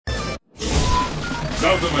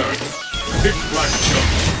South America, pitch black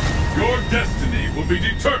jungle. Your destiny will be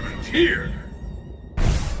determined here.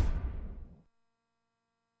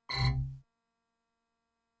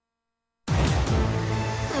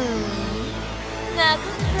 なか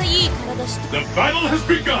なかいい体して。 The battle has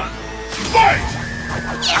begun. Fight!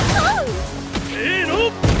 せーの。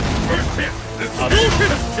 First hit. This is the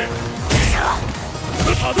first hit.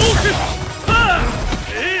 波動拳。さあ。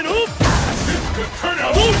せーの。 This could turn it 波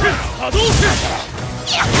動 all 拳。 around. 波動拳。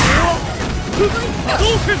波動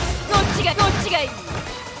拳。どっちがいい。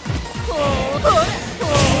ほーほー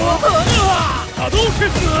ほー。波動拳。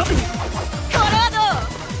これはどう。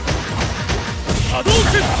波動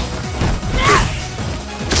拳。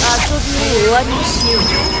遊びを終わりにしよう。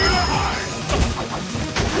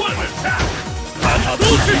 What an attack! 波動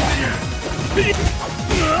拳。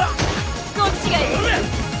どっちがいい。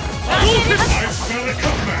波動拳。 I smell a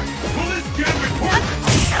comeback. Will this get recorded?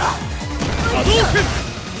 波動拳。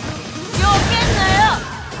よけんなよ。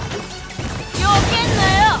よけんな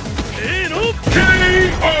よ。せーの。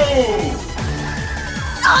 KO!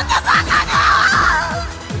 そんなバカな。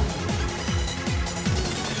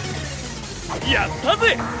やったぜ。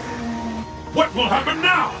 What will happen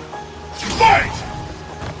now? Fight!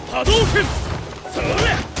 波動拳。それ。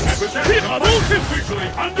 Epidemic 波動 fight 拳。 officially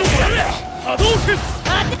underway. 波動拳。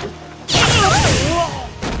当て。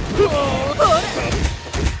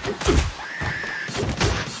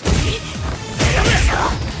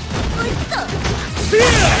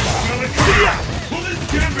Will this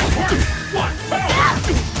get recorded? What power?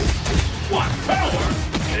 What power?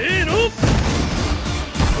 せーの。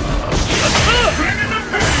 Bring in the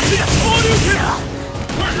pain! 交流拳。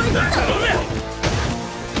 Where did that go?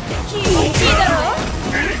 気持ちいいだろ。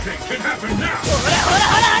 Anything can happen now. ほらほら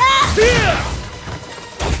ほらほら。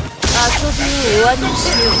遊びを終わりにし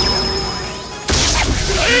よう。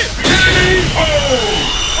 KO!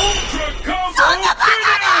 Ultra combo そんなバカ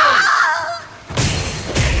な。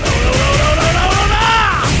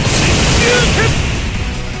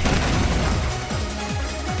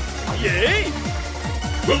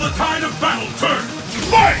 Will the tide of battle turn?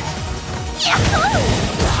 Fight!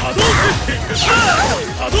 波動拳。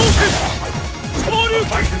波動拳。交流 The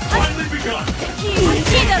fight has finally begun. 気持ち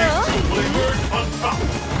いいだろ。 Will emerge on top.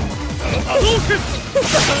 波動拳。当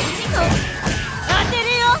てる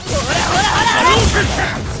よ。ほらほらほら。波動拳。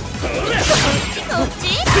そっち。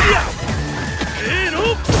せーの。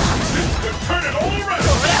 This could turn it all around.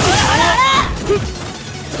 ほらほらほらほ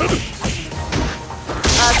ら。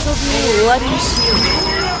遊びを終わりにしよう。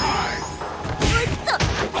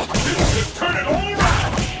 This could turn it all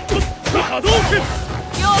around. 波動拳。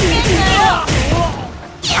よけんなよ。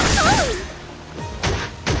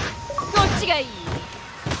どっちがいい。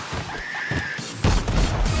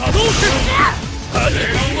波動拳。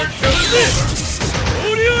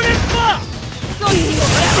交流連覇。どっちが。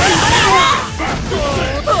ほらほらほらほら。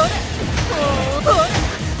ほらほらほ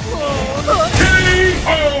ら。 KO!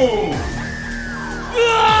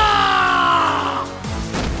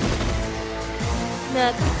 な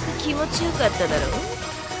かなか気持ちよかっただろう。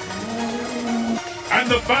 And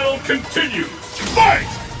the battle continues. Fight!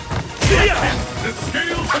 The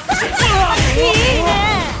scales have tipped. いいね。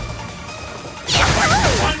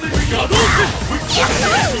 Finally begun. Which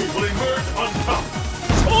one will emerge on top?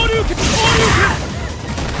 交流拳。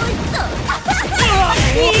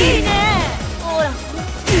いいね。ほら。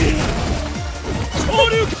交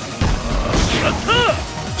流拳。やった。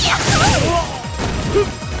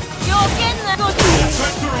よけんな。どっち。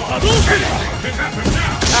 波動拳。 Can happen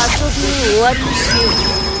now. 遊びを終わりにしよう。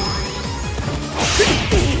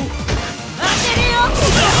当てるよ。ほ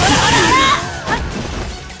ら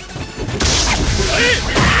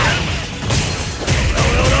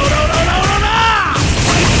ほらほらほら。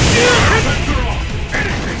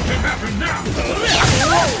 Anything can happen now.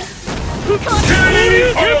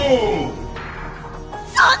 KO!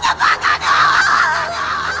 そんなバカな。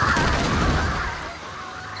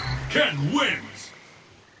 Can win.